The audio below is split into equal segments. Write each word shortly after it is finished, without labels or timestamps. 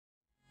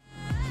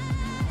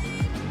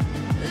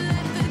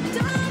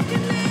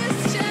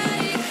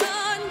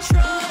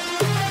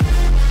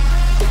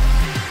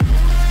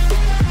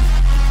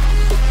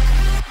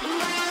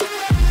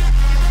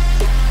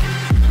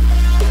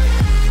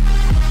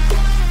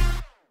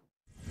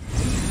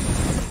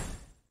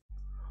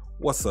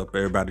What's up,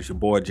 everybody? It's your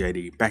boy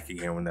JD back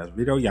again with another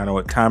video. Y'all know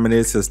what time it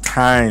is. It's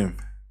time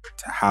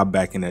to hop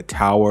back in the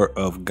Tower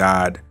of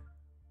God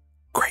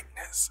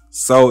greatness.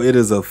 So it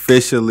is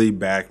officially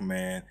back,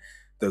 man.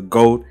 The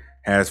GOAT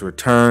has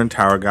returned.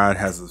 Tower of God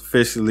has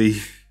officially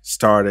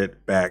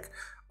started back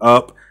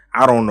up.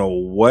 I don't know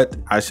what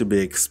I should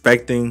be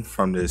expecting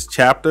from this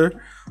chapter.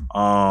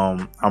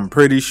 I'm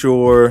pretty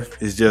sure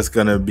it's just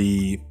gonna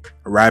be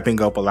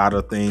wrapping up a lot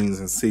of things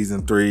in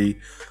season 3.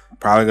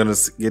 Probably gonna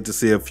get to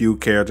see a few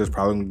characters.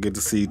 Probably gonna get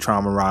to see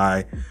Trauma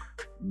Rai,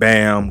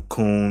 Bam,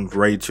 Coon,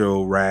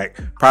 Rachel, Rack.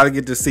 Probably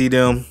get to see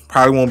them.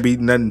 Probably won't be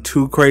nothing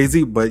too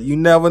crazy, but you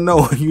never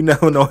know. You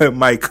never know, it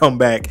might come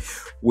back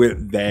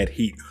with that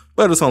heat.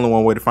 But it's only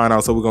one way to find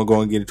out, so we're gonna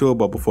go and get into it.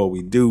 But before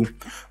we do,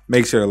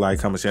 make sure to like,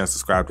 comment, share, and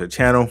subscribe to the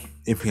channel.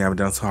 If you haven't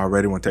done so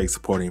already, want to take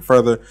support any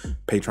further,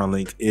 Patreon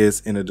link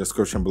is in the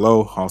description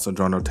below. Also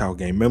join the Otaku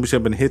Game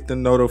membership and hit the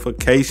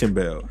notification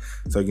bell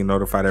so you get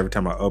notified every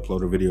time I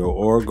upload a video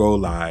or go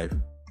live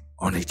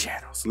on the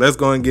channel. So let's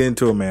go and get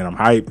into it, man. I'm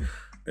hyped.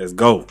 Let's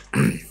go.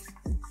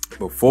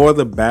 Before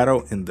the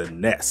battle in the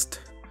nest,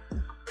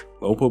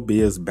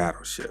 Lopobia's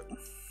battleship.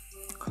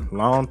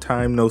 Long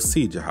time no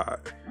see,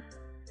 Jihad.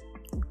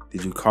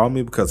 Did you call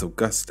me because of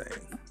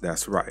Gustang?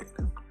 That's right.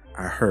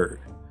 I heard.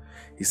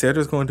 He said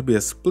there's going to be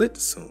a split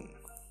soon.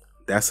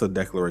 That's a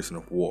declaration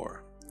of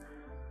war.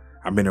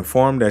 I've been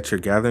informed that you're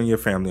gathering your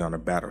family on a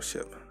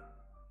battleship.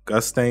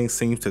 Gustang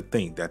seems to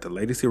think that the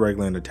latest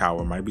irregular in the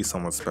tower might be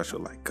someone special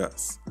like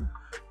Gus.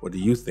 What do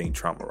you think,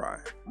 Trauma Rai?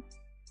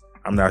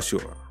 I'm not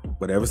sure,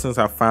 but ever since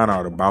I found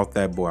out about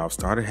that boy, I've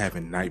started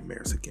having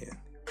nightmares again.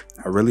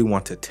 I really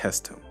want to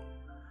test him.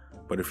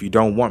 But if you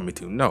don't want me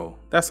to, no,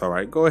 that's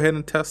alright. Go ahead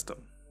and test him.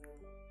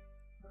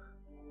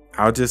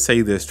 I'll just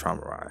say this,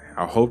 Trauma Rai.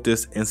 I hope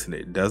this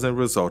incident doesn't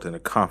result in a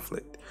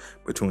conflict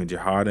between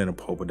Jihad and the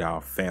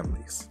Popodao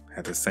families.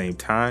 At the same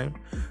time,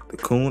 the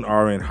Kun,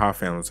 Ara, and Ha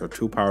families are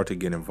too powerful to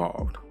get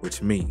involved,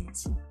 which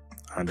means,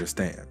 I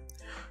understand,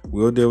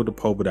 we'll deal with the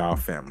Popodao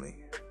family.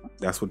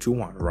 That's what you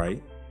want,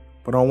 right?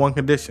 But on one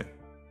condition.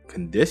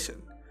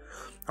 Condition?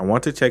 I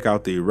want to check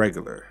out the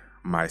irregular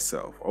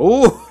myself.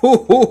 Oh,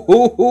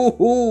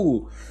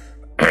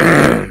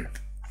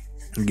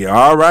 yeah,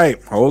 all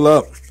right. Hold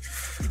up.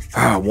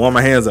 Warm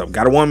my hands up.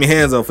 Gotta warm your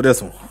hands up for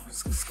this one.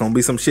 It's gonna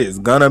be some shit. It's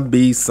gonna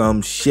be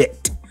some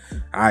shit.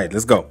 Alright,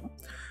 let's go.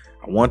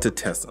 I want to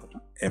test him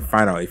and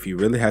find out if he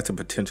really has the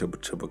potential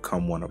to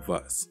become one of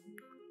us.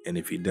 And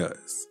if he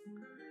does,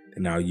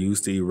 then I'll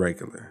use the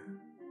irregular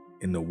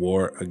in the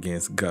war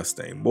against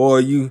Gustang. Boy,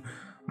 you've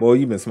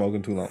been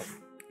smoking too long.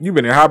 You've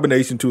been in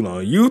hibernation too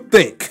long. You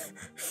think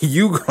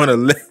you gonna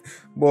let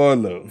boy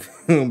look.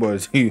 Boy,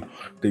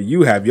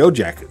 you have your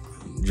jacket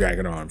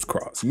arms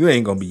crossed. You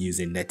ain't gonna be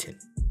using nothing.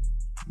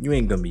 You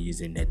ain't gonna be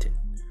using nothing.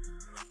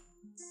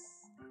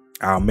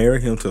 I'll marry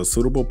him to a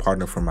suitable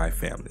partner for my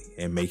family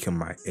and make him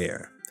my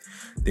heir.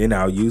 Then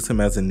I'll use him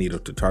as a needle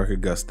to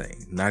target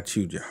Gustang, not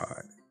you,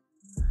 Jihad.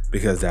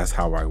 Because that's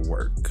how I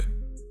work.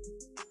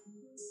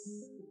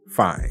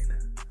 Fine.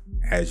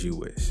 As you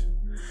wish.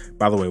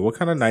 By the way, what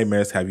kind of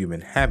nightmares have you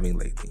been having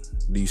lately?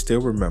 Do you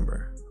still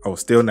remember? Oh,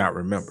 still not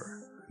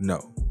remember?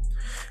 No.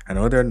 I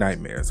know they're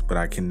nightmares, but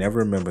I can never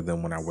remember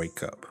them when I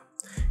wake up.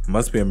 It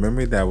must be a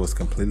memory that was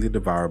completely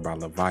devoured by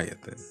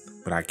Leviathan,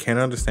 but I can't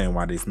understand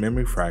why these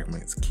memory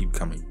fragments keep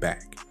coming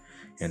back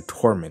and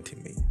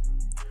tormenting me.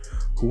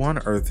 Who on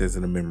earth is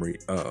it a memory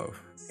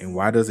of, and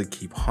why does it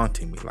keep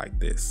haunting me like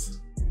this?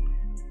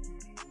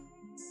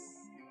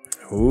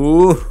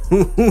 Ooh,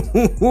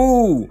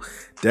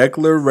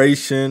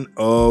 Declaration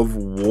of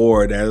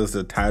War. That is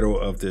the title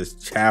of this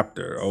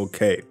chapter.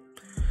 Okay.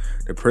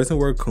 The prison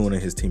where Kun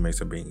and his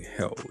teammates are being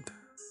held.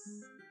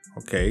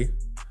 Okay.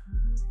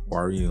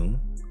 Waryun,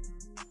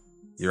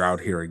 you're out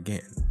here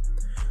again.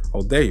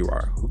 Oh, there you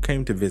are. Who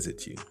came to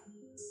visit you?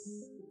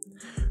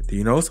 Do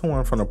you know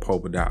someone from the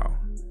Popodao?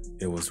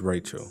 It was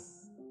Rachel.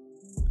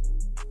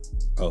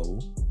 Oh,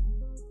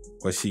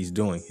 what she's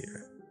doing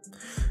here?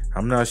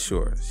 I'm not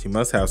sure. She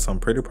must have some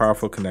pretty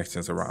powerful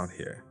connections around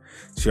here.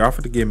 She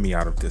offered to get me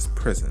out of this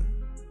prison.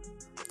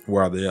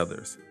 Where are the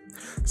others?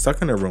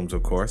 Stuck in their rooms,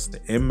 of course.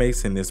 The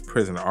inmates in this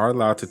prison are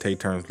allowed to take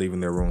turns leaving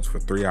their rooms for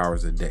 3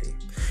 hours a day,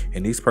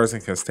 and each person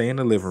can stay in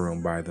the living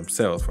room by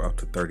themselves for up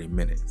to 30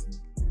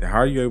 minutes. Then how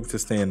are you able to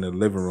stay in the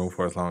living room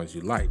for as long as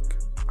you like?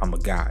 I'm a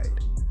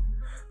guide.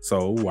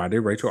 So why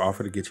did Rachel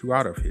offer to get you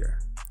out of here?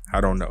 I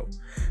don't know.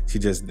 She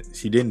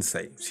didn't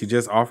say. She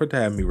just offered to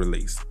have me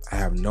released. I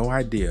have no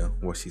idea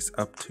what she's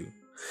up to.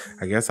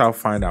 I guess I'll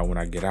find out when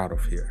I get out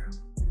of here.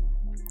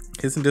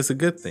 Isn't this a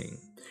good thing?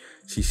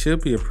 She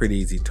should be a pretty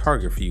easy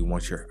target for you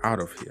once you're out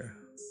of here.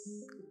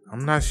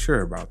 I'm not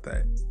sure about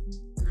that.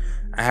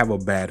 I have a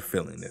bad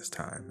feeling this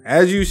time.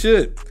 As you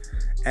should.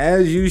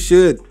 As you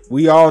should.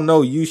 We all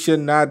know you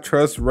should not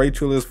trust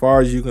Rachel as far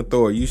as you can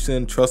throw her. You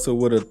shouldn't trust her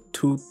with a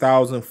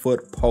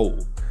 2,000-foot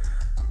pole.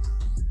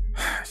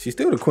 She's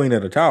still the queen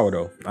of the tower,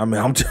 though. I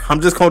mean, I'm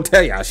just gonna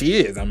tell y'all she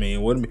is. I mean,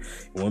 it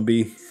wouldn't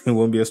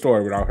be a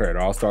story without her. It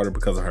all started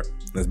because of her.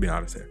 Let's be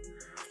honest here.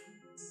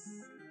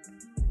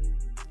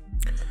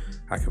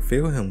 I can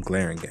feel him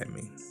glaring at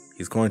me.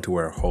 He's going to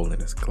wear a hole in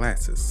his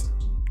glasses.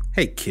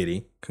 Hey,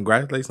 kitty.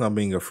 Congratulations on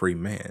being a free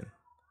man.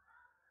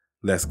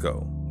 Let's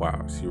go.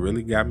 Wow, she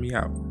really got me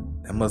out.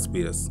 That must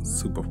be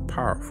super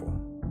powerful.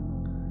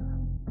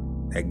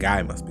 That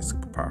guy must be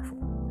super powerful.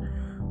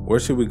 Where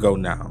should we go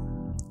now?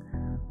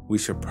 We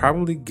should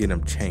probably get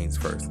him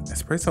changed first and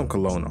spray some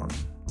cologne on him.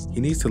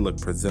 He needs to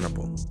look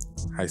presentable.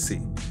 I see.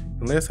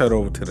 And let's head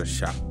over to the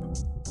shop.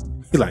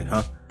 He like,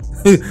 huh?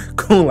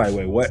 Cool, like,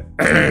 wait, what?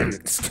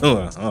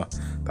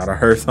 Thought I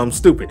heard something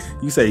stupid.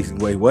 You say,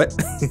 wait, what?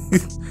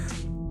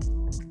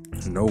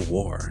 No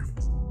war.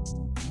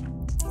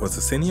 Was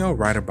Arsenio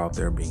right about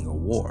there being a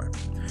war?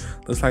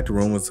 Looks like the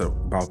rumors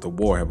about the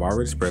war have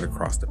already spread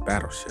across the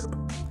battleship.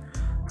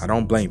 I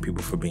don't blame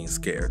people for being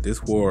scared.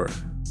 This war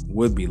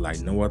would be like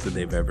no other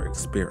they've ever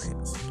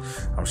experienced.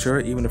 I'm sure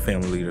even the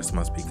family leaders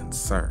must be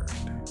concerned.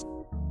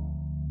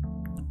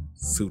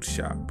 Suit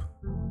shop.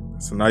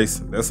 It's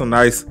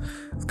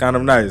kind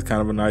of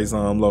a nice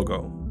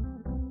logo.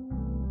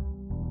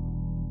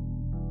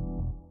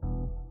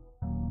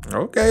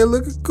 Okay,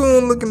 looking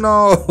cool, looking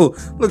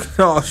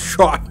all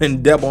sharp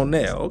and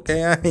debonair.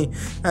 Okay,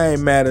 I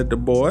ain't mad at the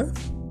boy.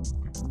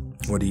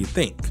 What do you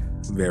think?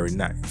 Very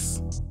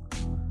nice.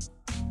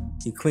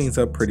 He cleans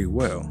up pretty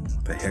well.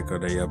 What the heck are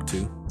they up to?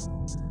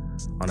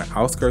 On the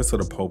outskirts of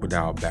the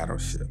Popodal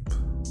battleship.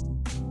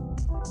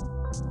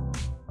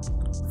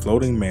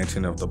 Floating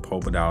mansion of the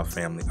Popodal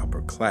family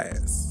upper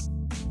class.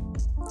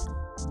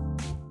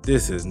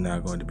 This is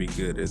not going to be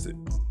good, is it?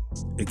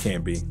 It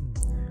can't be.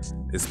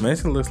 This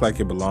mansion looks like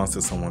it belongs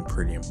to someone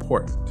pretty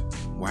important.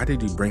 Why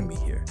did you bring me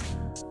here?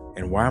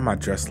 And why am I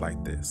dressed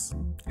like this?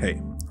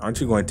 Hey, aren't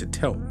you going to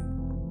tell me?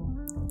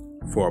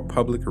 For a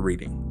public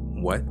reading.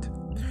 What?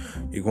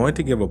 You're going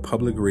to give a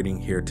public reading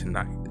here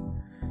tonight.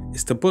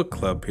 It's the book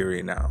club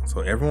period now, so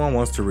everyone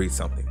wants to read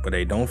something, but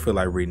they don't feel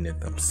like reading it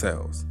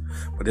themselves.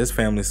 But this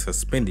family's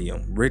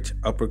suspendium, rich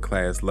upper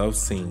class,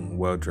 loves seeing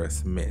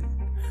well-dressed men.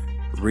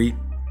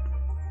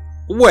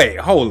 Wait,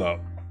 hold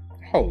up,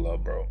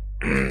 bro.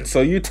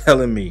 So you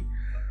telling me,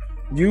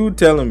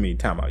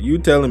 time out, you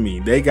telling me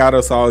they got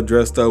us all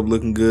dressed up,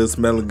 looking good,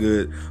 smelling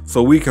good,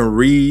 so we can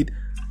read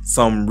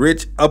some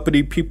rich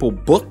uppity people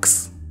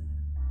books?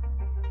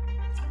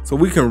 So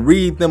we can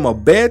read them a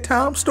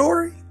bedtime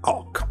story?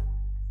 Oh,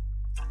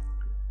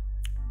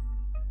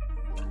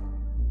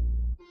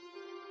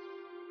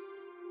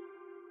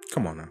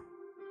 come on now.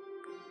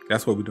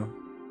 That's what we're doing.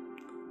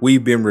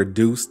 We've been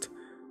reduced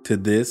to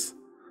this.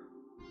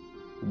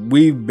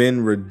 We've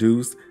been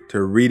reduced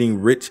to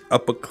reading rich,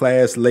 upper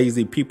class,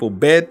 lazy people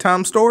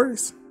bedtime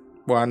stories.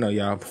 Boy, I know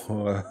y'all,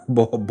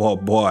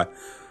 boy.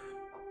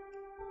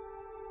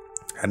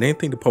 I didn't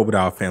think the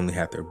Popodal family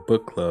had their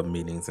book club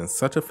meetings in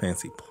such a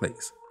fancy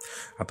place.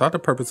 I thought the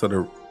purpose of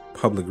the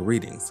public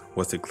readings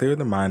was to clear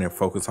the mind and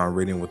focus on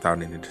reading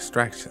without any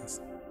distractions.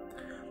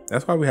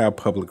 That's why we have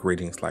public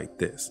readings like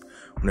this.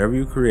 Whenever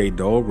you create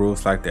dull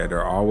rules like that,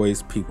 there are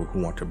always people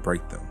who want to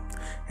break them.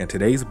 And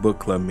today's book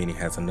club meeting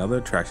has another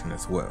attraction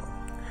as well.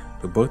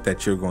 The book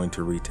that you're going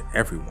to read to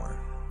everyone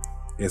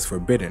is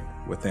forbidden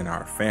within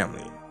our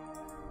family.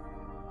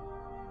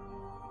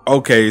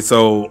 Okay,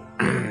 so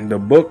the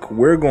book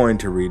we're going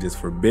to read is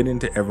forbidden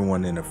to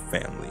everyone in the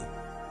family.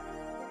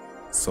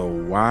 So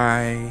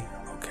why?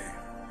 Okay.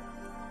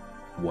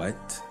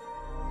 What?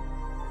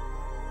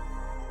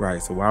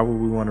 Right, so why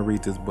would we want to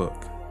read this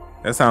book?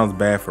 That sounds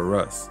bad for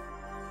us.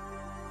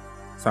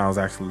 Sounds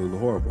absolutely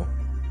horrible.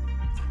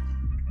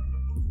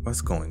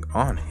 What's going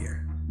on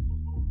here?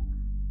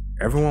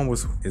 Everyone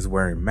is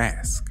wearing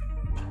masks.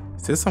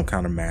 Is this some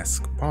kind of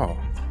mask ball?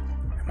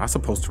 Am I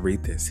supposed to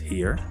read this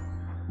here?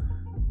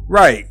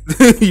 Right.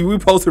 We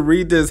supposed to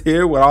read this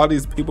here with all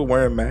these people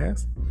wearing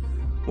masks?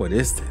 What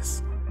is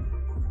this?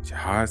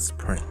 Jihad's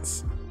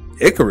Prince.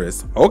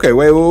 Icarus? Okay,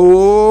 wait,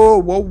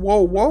 whoa.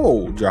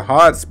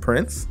 Jihad's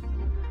Prince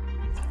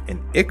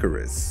and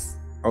Icarus.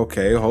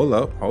 Okay, hold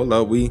up.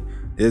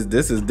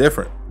 This is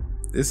different.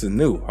 This is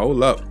new.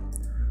 Hold up,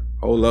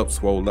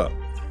 swole up.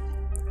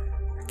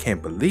 I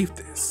can't believe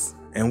this.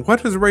 And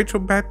what is Rachel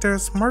back there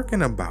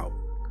smirking about?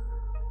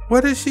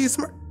 What is she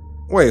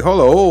Wait, hold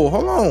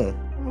on.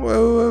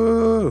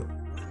 Whoa.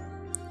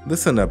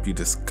 Listen up, you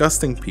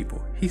disgusting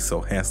people. He's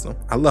so handsome.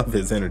 I love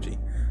his energy.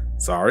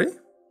 Sorry?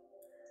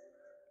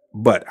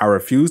 But I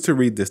refuse to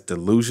read this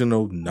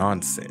delusional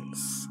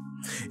nonsense.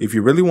 If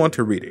you really want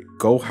to read it,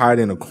 go hide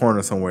in a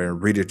corner somewhere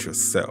and read it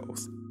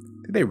yourselves.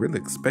 Did they really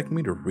expect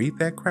me to read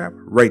that crap?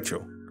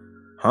 Rachel.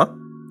 Huh?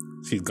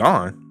 She's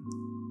gone?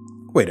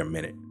 Wait a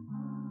minute.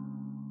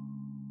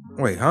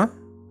 Wait, huh?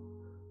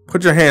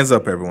 Put your hands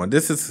up, everyone.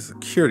 This is a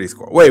security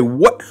squad. Wait,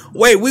 what?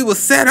 Wait, we were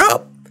set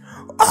up?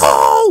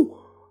 Oh!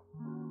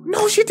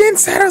 No, she didn't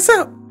set us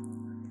up.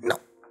 No.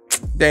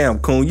 Damn,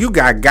 Coon, you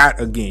got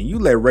again. You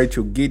let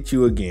Rachel get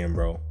you again,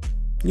 bro.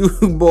 You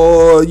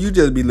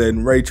just be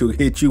letting Rachel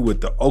hit you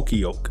with the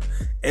okey-oke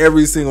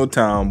every single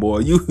time,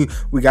 boy.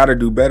 We gotta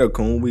do better,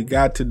 Coon. We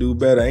got to do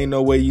better. Ain't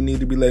no way you need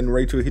to be letting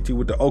Rachel hit you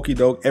with the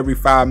okey-doke every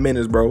 5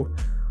 minutes, bro.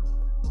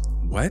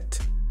 What?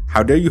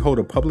 How dare you hold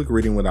a public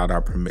reading without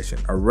our permission?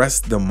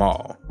 Arrest them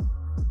all.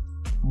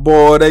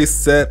 Boy, they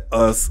set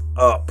us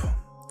up.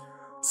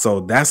 So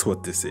that's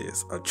what this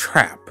is, a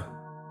trap.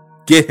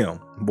 Get him,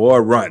 boy,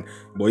 run.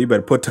 Boy, you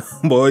better put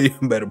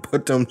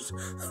them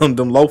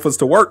loafers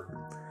to work.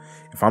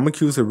 If I'm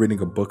accused of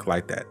reading a book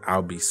like that,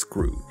 I'll be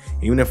screwed,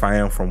 even if I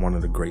am from one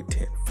of the great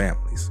 10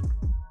 families.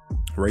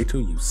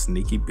 Rachel, you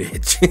sneaky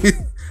bitch.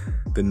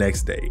 The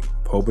next day,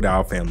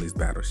 Pobedal family's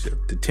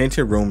battleship.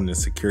 Detention room in the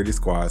security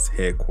squad's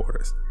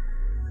headquarters.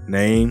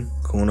 Name,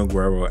 Kuna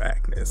Guerrero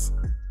Agnes.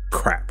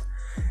 Crap.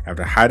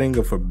 After hiding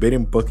a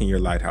forbidden book in your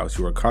lighthouse,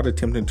 you were caught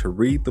attempting to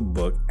read the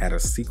book at a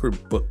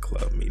secret book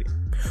club meeting.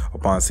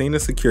 Upon seeing the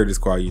security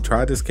squad, you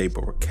tried to escape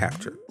but were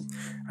captured.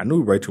 I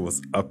knew Rachel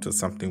was up to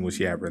something when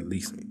she had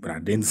released me, but I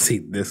didn't see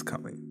this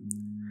coming.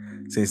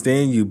 Since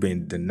then, you've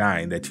been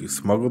denying that you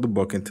smuggled the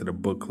book into the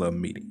book club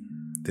meeting.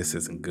 This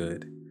isn't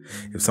good.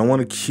 If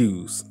someone's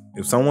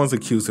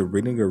accused of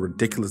reading a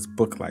ridiculous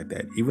book like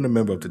that, even a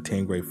member of the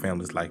 10 great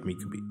families like me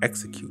could be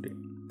executed.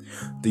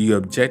 Do you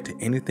object to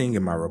anything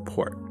in my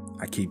report?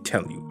 I keep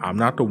telling you, I'm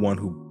not the one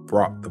who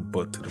brought the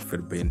book to the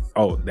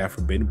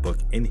forbidden book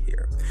in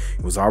here.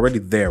 It was already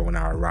there when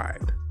I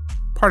arrived.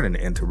 Pardon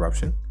the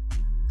interruption.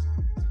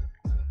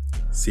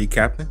 See,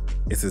 Captain?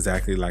 It's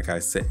exactly like I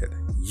said.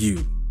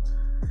 You.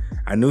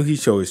 I knew he'd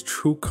show his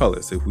true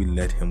colors if we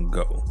let him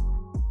go.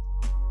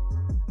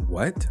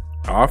 What?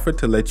 I offered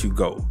to let you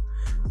go,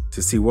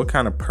 to see what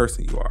kind of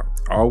person you are.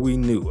 All we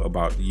knew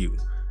about you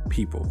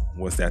people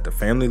was that the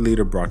family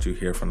leader brought you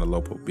here from the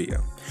local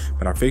Bia.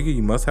 But I figured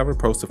you must have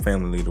approached the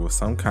family leader with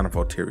some kind of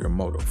ulterior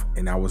motive,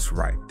 and I was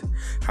right.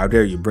 How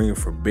dare you bring a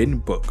forbidden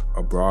book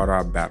aboard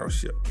our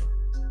battleship?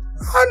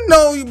 I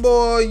know you,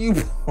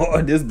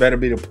 boy. This better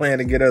be the plan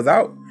to get us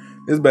out.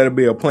 This better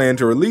be a plan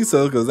to release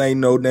us, because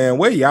ain't no damn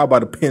way y'all about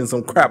to pin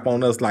some crap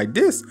on us like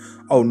this.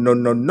 Oh,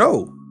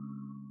 no.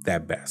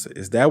 That bastard.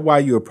 Is that why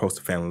you approached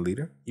the family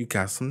leader? You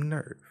got some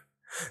nerve.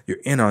 You're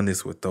in on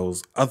this with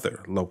those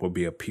other local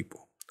Bia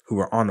people who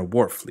are on the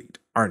war fleet,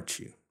 aren't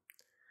you?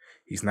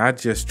 He's not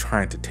just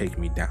trying to take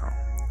me down.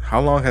 How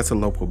long has the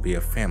local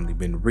Bia family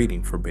been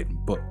reading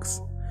forbidden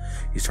books?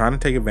 He's trying to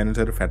take advantage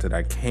of the fact that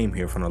I came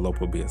here from the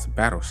local Bia's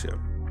battleship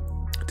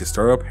to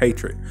stir up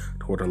hatred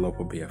toward the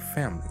local Bia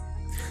family.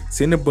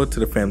 Send the book to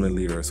the family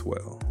leader as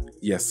well.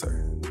 Yes,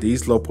 sir.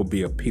 These local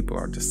Bia people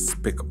are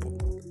despicable.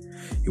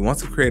 He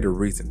wants to create a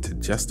reason to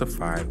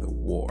justify the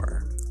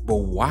war. But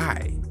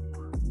why?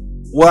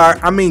 Well,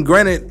 I mean,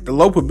 granted, the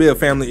local Bia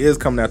family is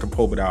coming after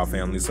Pobedal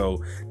family,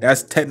 so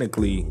that's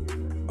technically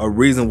a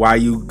reason why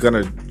you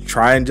gonna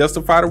try and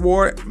justify the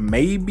war.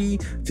 Maybe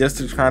just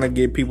to try to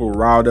get people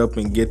riled up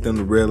and get them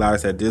to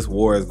realize that this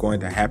war is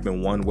going to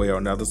happen one way or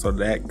another. So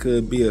that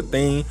could be a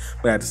thing.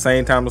 But at the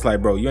same time, it's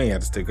like, bro, you ain't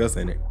have to stick us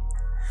in it.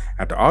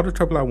 After all the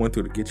trouble I went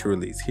through to get you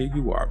released, here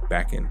you are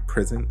back in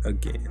prison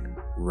again,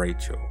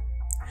 Rachel.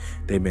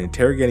 They've been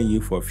interrogating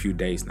you for a few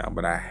days now,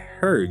 but I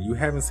heard you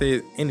haven't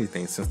said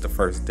anything since the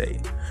first day.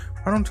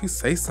 Why don't you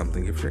say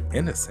something if you're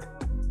innocent?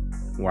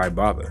 Why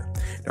bother?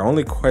 They're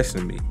only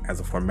questioning me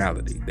as a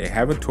formality. They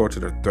haven't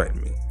tortured or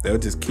threatened me. They'll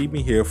just keep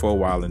me here for a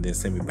while and then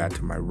send me back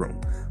to my room.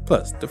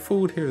 Plus, the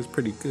food here is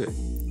pretty good.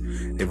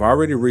 They've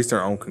already reached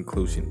their own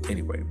conclusion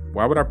anyway.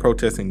 Why would I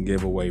protest and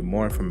give away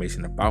more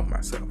information about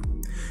myself?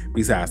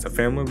 Besides, the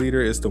family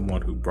leader is the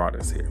one who brought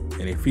us here.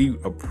 And if he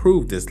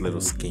approved this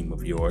little scheme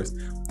of yours,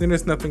 then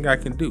there's nothing I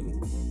can do.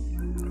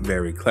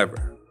 Very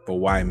clever. But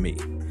why me?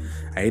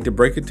 I hate to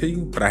break it to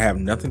you, but I have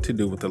nothing to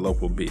do with the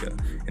local Bia,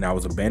 and I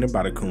was abandoned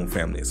by the Kun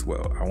family as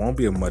well. I won't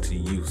be of much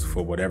use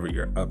for whatever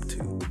you're up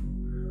to.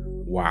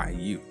 Why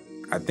you?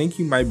 I think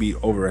you might be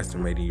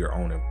overestimating your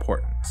own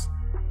importance.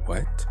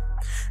 What?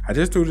 I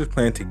just threw this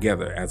plan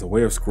together as a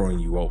way of screwing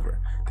you over.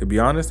 To be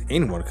honest,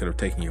 anyone could have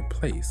taken your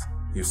place.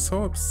 You're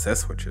so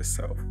obsessed with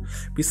yourself.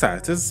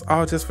 Besides, this is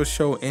all just for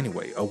show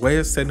anyway, a way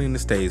of setting the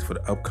stage for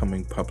the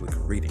upcoming public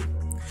reading.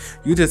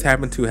 You just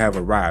happen to have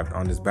arrived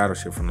on this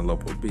battleship from the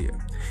local Bia,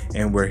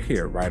 and we're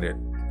here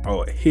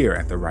here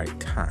at the right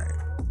time.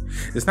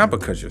 It's not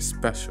because you're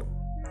special.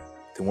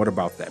 Then what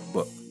about that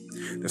book?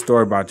 The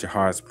story about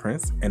Jahad's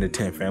prince and the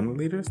 10 family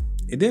leaders?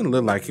 It didn't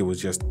look like it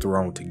was just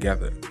thrown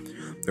together.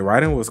 The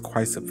writing was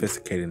quite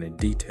sophisticated and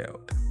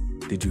detailed.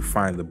 Did you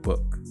find the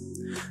book?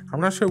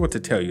 I'm not sure what to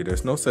tell you.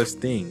 There's no such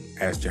thing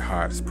as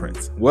Jahad's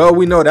prince. Well,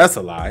 we know that's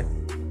a lie.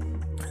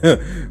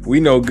 We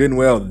know good and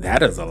well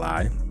that is a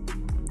lie.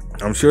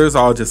 I'm sure it's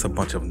all just a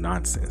bunch of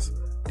nonsense.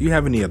 Do you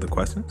have any other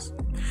questions?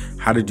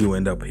 How did you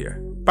end up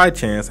here? By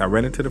chance, I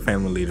ran into the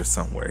family leader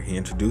somewhere. He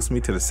introduced me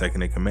to the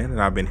second in command,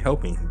 and I've been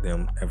helping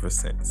them ever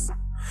since.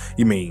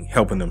 You mean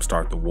helping them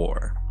start the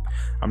war?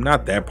 I'm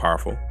not that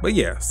powerful, but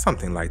yeah,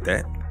 something like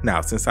that.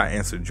 Now, since I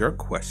answered your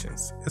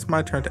questions, it's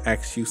my turn to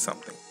ask you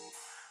something.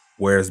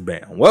 Where's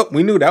Bam? Well,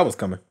 we knew that was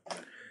coming.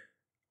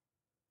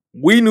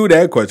 We knew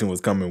that question was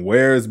coming.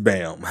 Where's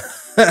Bam?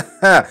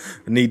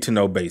 Need to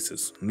know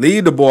basis.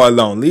 Leave the boy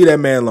alone. Leave that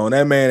man alone.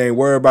 That man ain't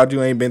worried about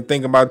you. Ain't been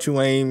thinking about you.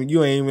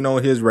 You ain't even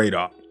on his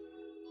radar.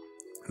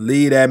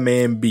 Leave that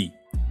man be.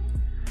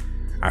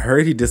 I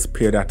heard he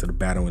disappeared after the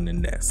battle in the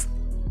nest.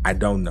 I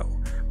don't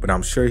know, but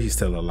I'm sure he's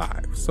still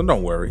alive. So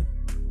don't worry.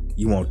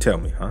 You won't tell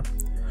me, huh?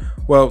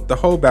 Well, the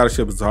whole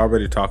battleship is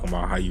already talking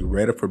about how you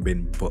read a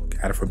forbidden book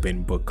at a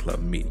forbidden book club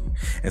meeting.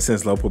 And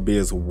since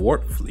Lopobia's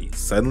warp fleet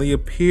suddenly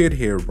appeared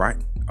here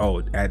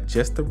at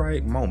just the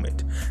right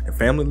moment, the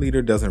family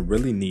leader doesn't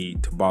really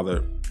need to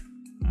bother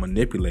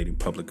manipulating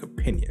public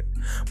opinion.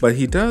 But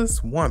he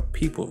does want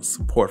people's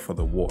support for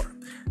the war.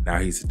 Now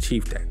he's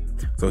achieved that.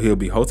 So he'll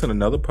be hosting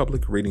another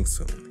public reading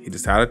soon. He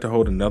decided to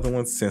hold another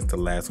one since the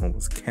last one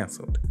was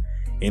canceled.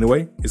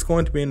 Anyway, it's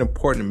going to be an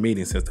important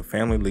meeting since the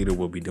family leader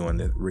will be doing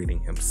the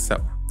reading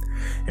himself.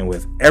 And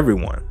with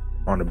everyone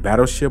on the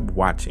battleship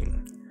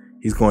watching,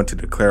 he's going to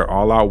declare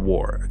all-out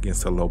war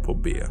against the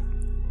Lopobia.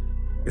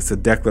 It's a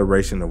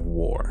declaration of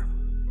war.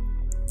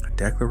 A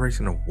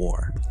declaration of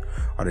war.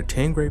 Are the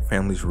 10 great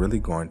families really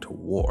going to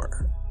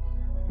war?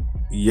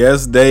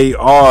 Yes, they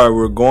are.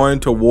 We're going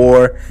to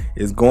war.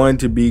 It's going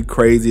to be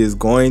crazy. It's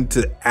going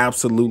to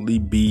absolutely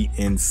be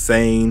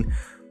insane.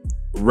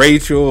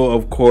 Rachel,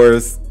 of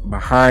course,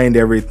 behind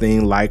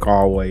everything, like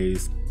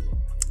always.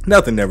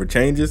 Nothing ever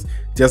changes.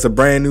 Just a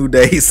brand new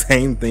day,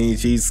 same thing.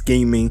 She's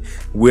scheming,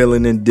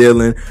 wheeling and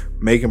dealing,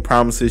 making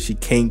promises she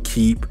can't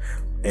keep,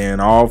 and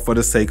all for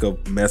the sake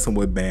of messing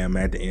with Bam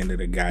at the end of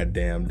the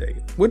goddamn day,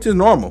 which is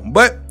normal.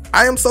 But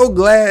I am so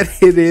glad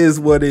it is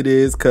what it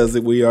is, because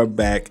we are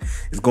back.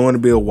 It's going to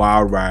be a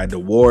wild ride. The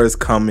war is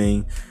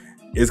coming.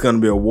 It's going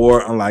to be a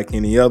war unlike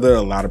any other.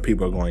 A lot of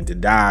people are going to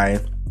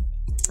die.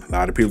 A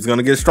lot of people's going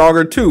to get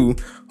stronger too.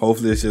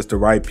 Hopefully it's just the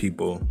right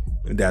people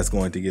that's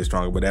going to get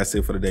stronger. But that's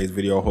it for today's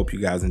video. I hope you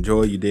guys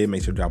enjoy. You did.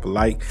 Make sure to drop a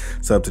like,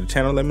 sub to the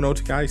channel. Let me know what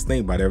you guys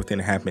think about everything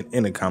that happened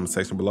in the comment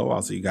section below.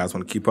 Also, you guys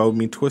want to keep up with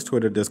me, Twitch,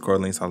 Twitter,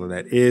 Discord links, all of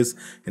that is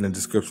in the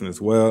description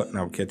as well. And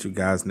I will catch you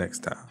guys next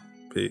time.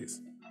 Peace.